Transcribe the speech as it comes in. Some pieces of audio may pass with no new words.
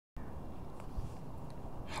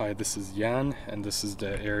Hi, this is Jan, and this is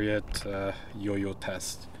the ARIET yo-yo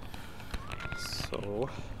test. So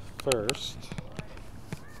first,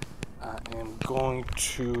 I am going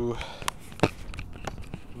to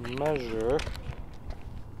measure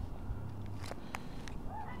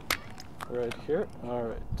right here. All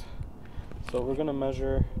right. So we're gonna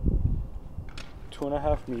measure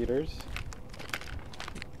 2.5 meters.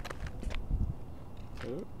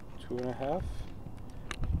 2.5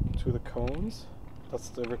 to the cones. That's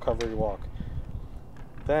the recovery walk.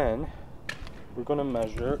 Then we're gonna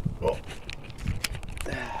measure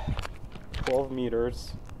 12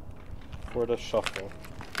 meters for the shuffle.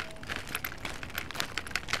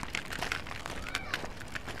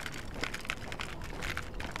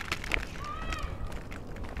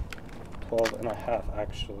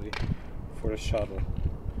 Actually for the shuttle.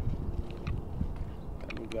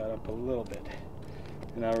 And move that up a little bit.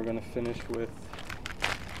 And now we're gonna finish with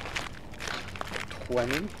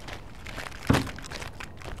 20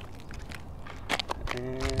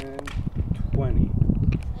 and 20.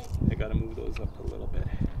 I gotta move those up a little bit.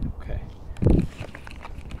 Okay.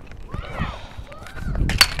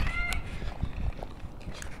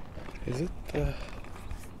 Is it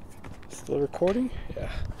still recording?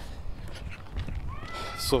 Yeah.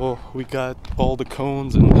 So we got all the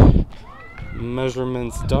cones and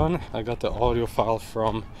measurements done. I got the audio file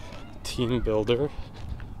from Team Builder.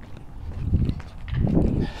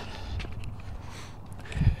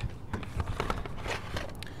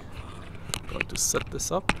 Going to set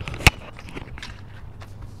this up.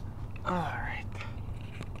 All right.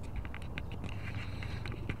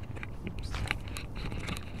 Oops.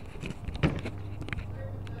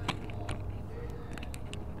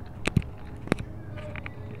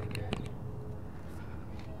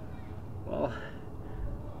 Well,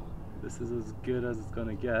 this is as good as it's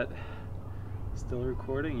gonna get. Still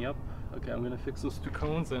recording? Yep. Okay, I'm gonna fix those 2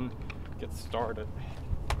 cones and get started.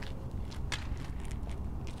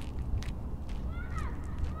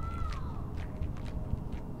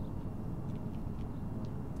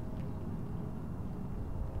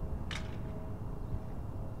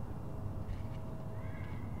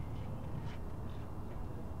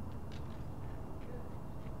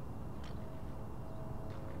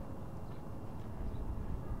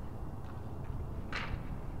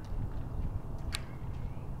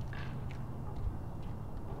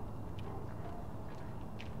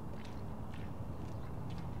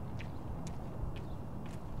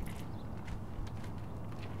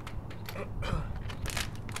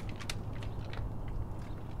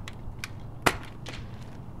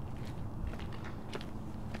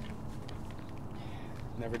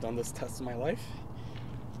 Never done this test in my life.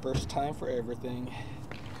 First time for everything.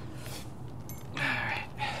 Alright.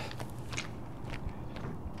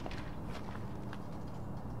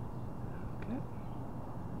 Okay.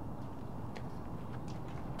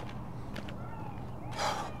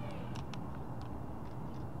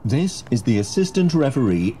 This is the assistant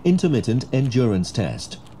referee intermittent endurance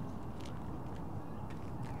test.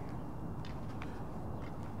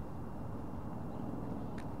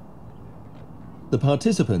 The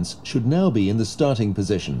participants should now be in the starting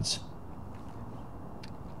positions.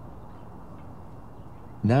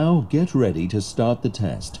 Now get ready to start the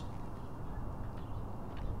test.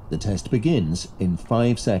 The test begins in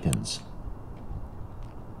 5 seconds.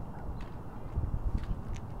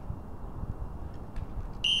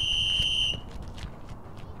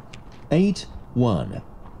 Eight, 1.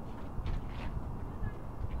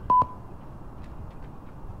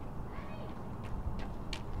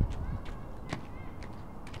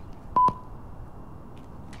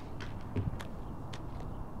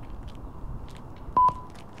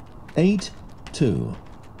 8, 2.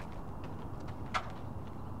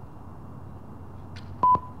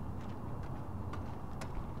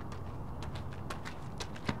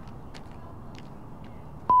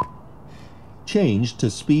 'Change to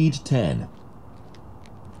speed 10.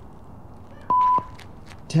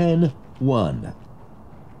 10, 1.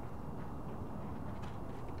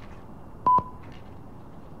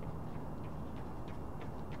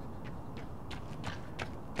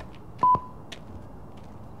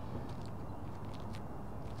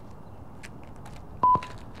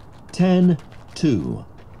 10, 2.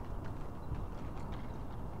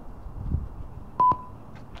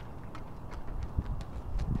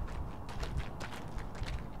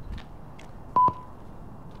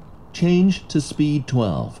 'Change to speed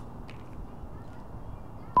 12.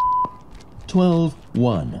 12,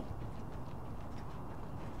 1.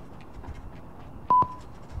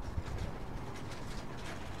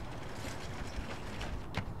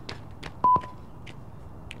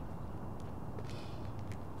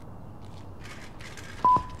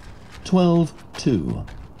 12-2.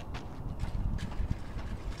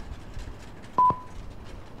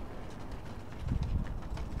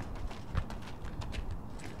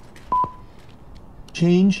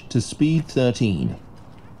 Change to speed 13.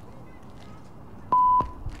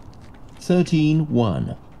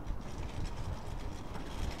 13-1.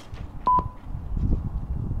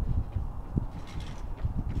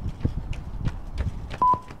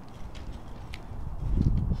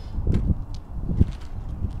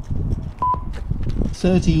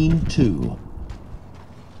 13-2.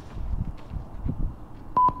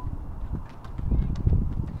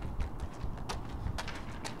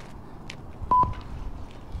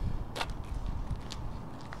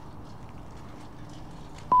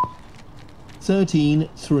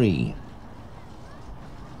 13-3.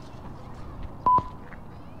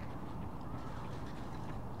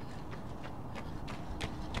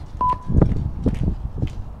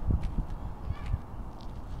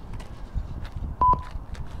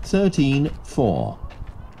 13-4.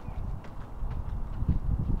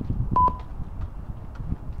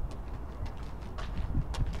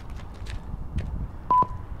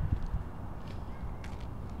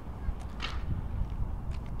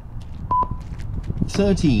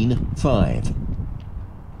 13-5.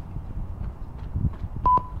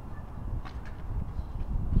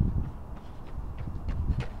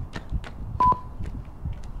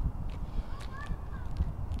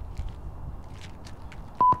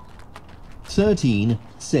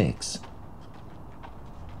 13-6.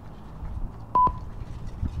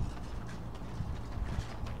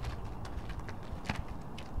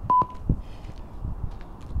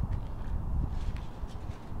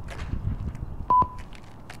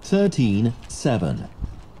 13-7.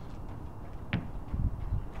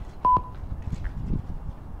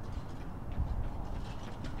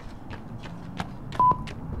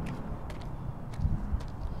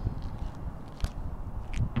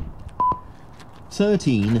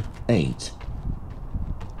 13-8.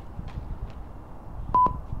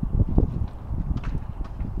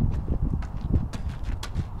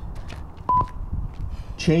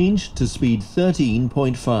 'Change to speed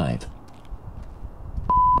 13.5.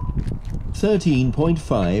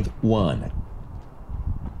 13.51.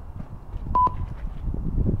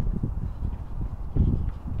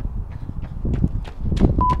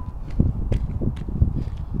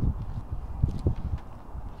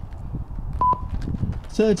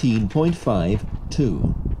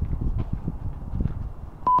 13.52.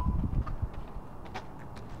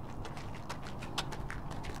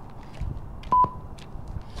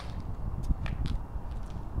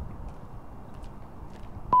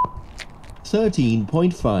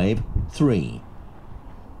 13.53.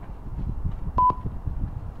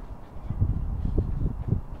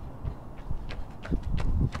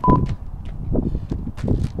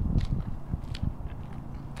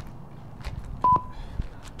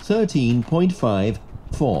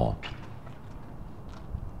 13.54.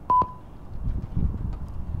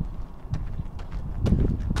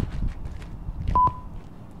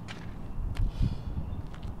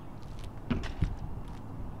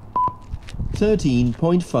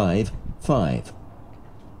 13.55.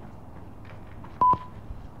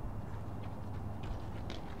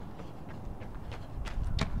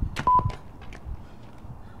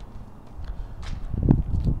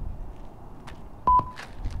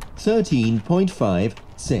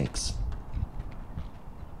 13.56.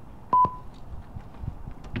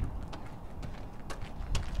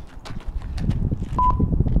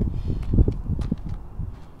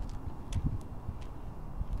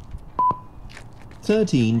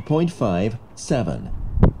 13.57.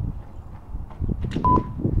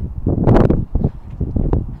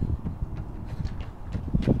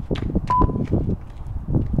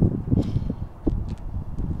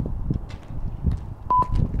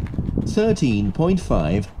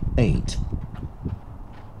 13.58.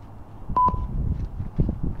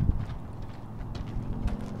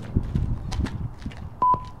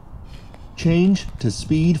 'Change to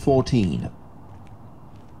speed 14.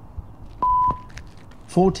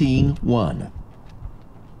 14-1.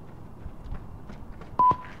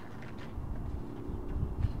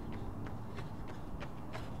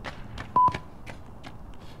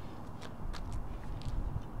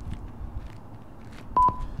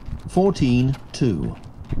 14-2.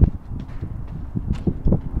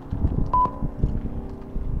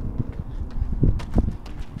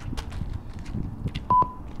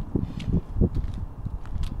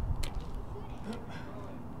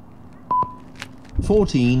 14-3.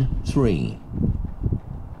 14-4.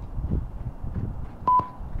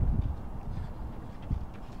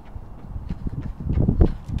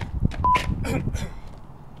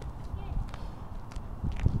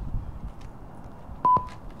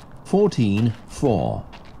 14-4.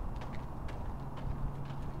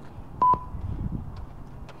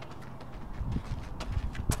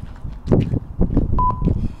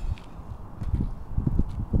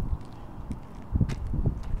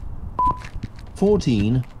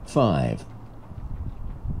 14-5.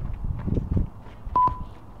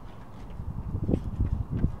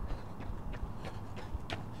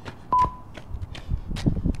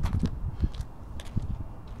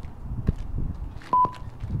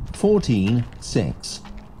 14-6.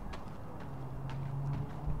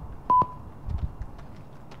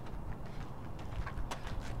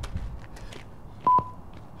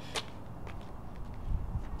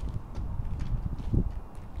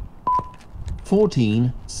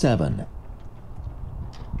 14-7.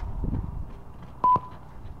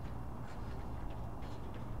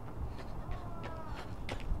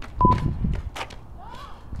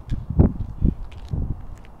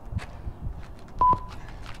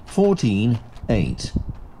 14-8.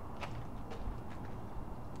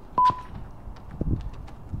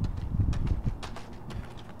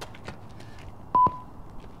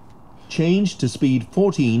 'Change to speed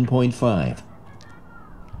 14.5.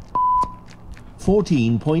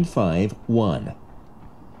 14.51.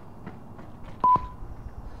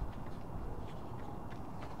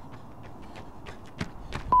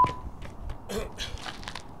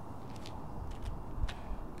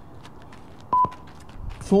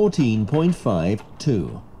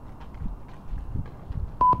 14.52.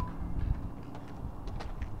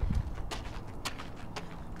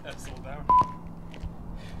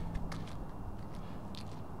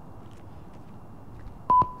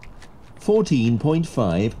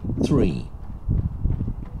 14.53.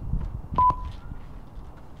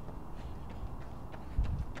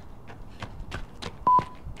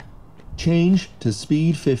 'Change to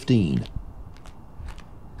speed 15.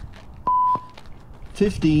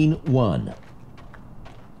 15-1.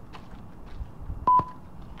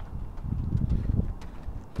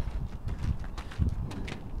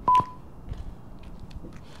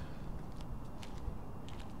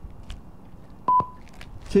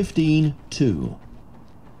 15-2.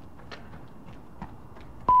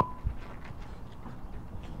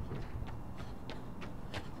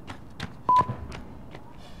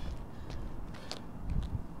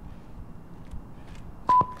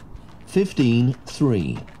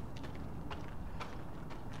 15-3.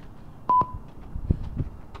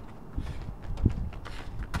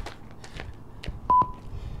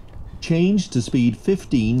 'Change to speed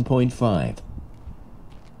 15.5.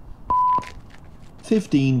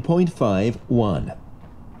 15.51.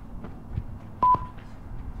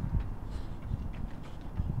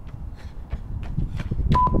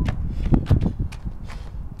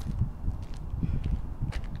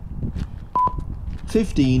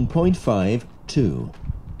 15.52.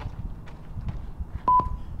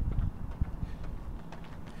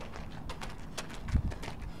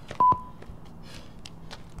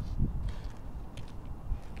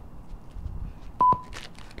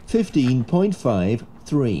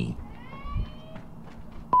 15.53.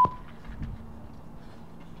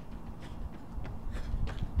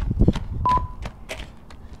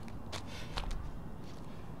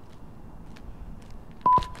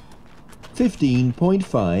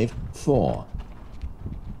 15.54.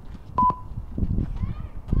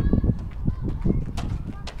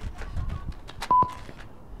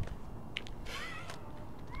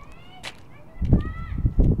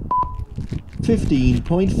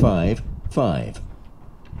 15.55.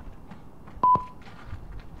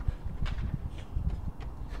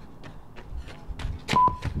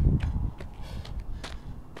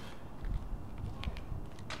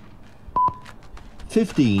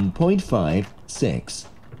 15.56.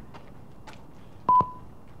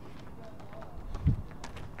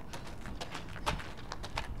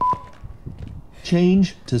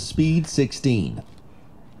 'Change to speed 16.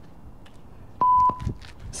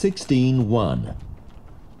 16-1.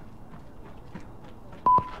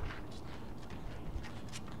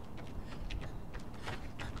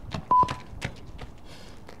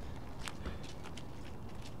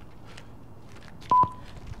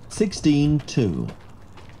 16-2.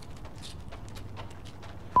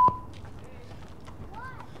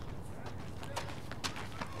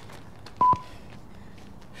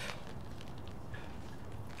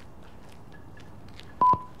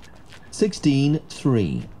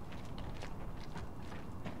 16-3.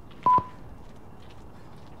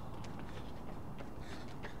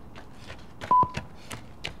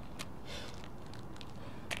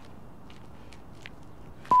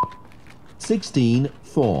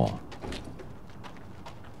 16-4.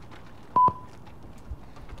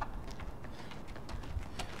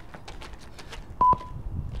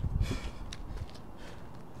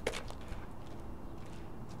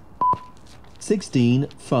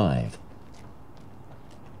 16.5.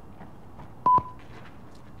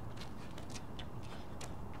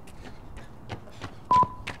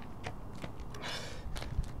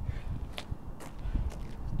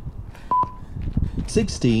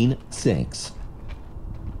 16.6.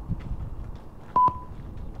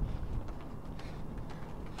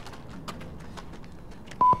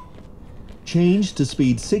 Change to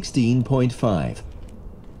speed 16.5.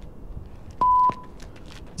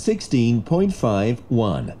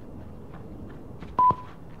 16.51.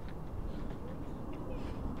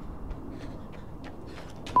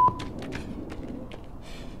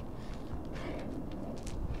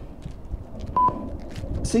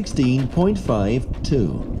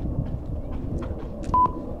 16.52.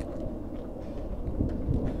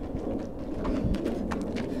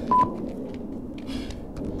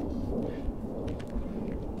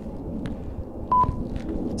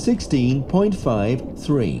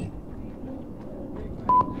 16.53.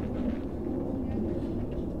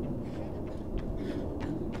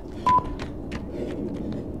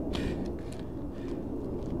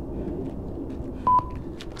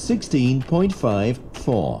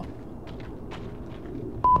 16.54.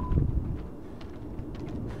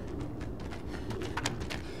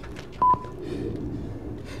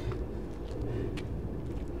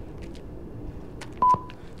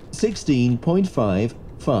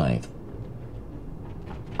 16.55.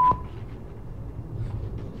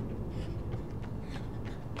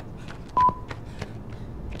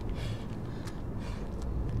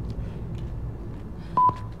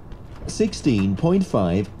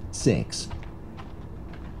 16.56.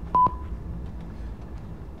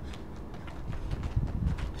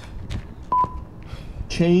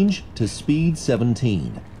 'Change to speed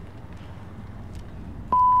 17.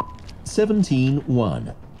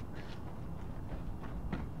 17.1.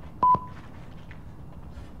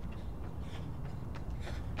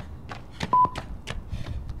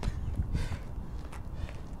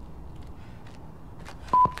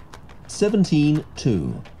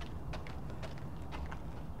 17.2.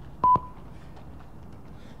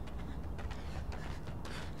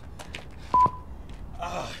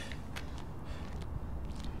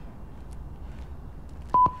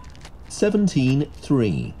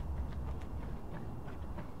 17.3.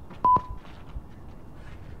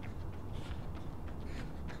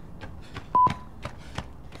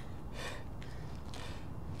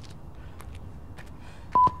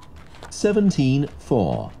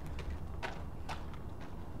 17.4.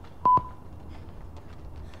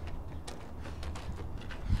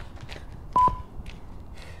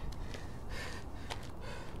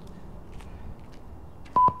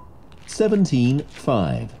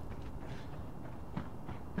 17.5.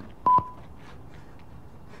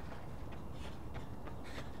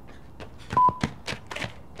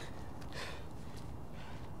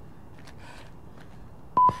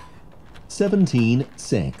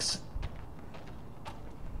 17.6.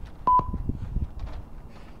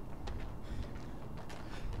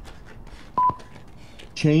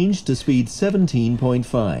 'Change to speed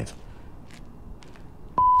 17.5.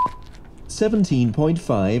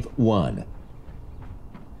 17.51.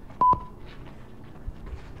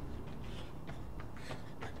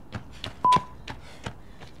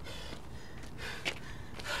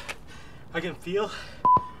 'I can feel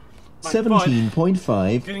my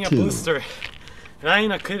 17.52. getting a blister. And I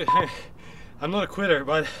ain't a quitter. I'm not a quitter,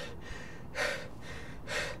 but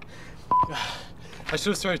I should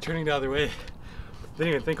have started turning the other way. Didn't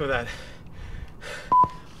even think of that.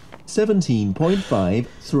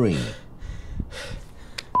 17.53.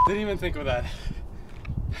 Didn't even think of that.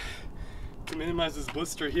 To minimize this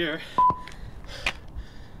blister here.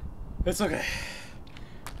 It's okay.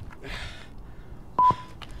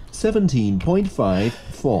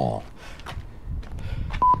 17.54.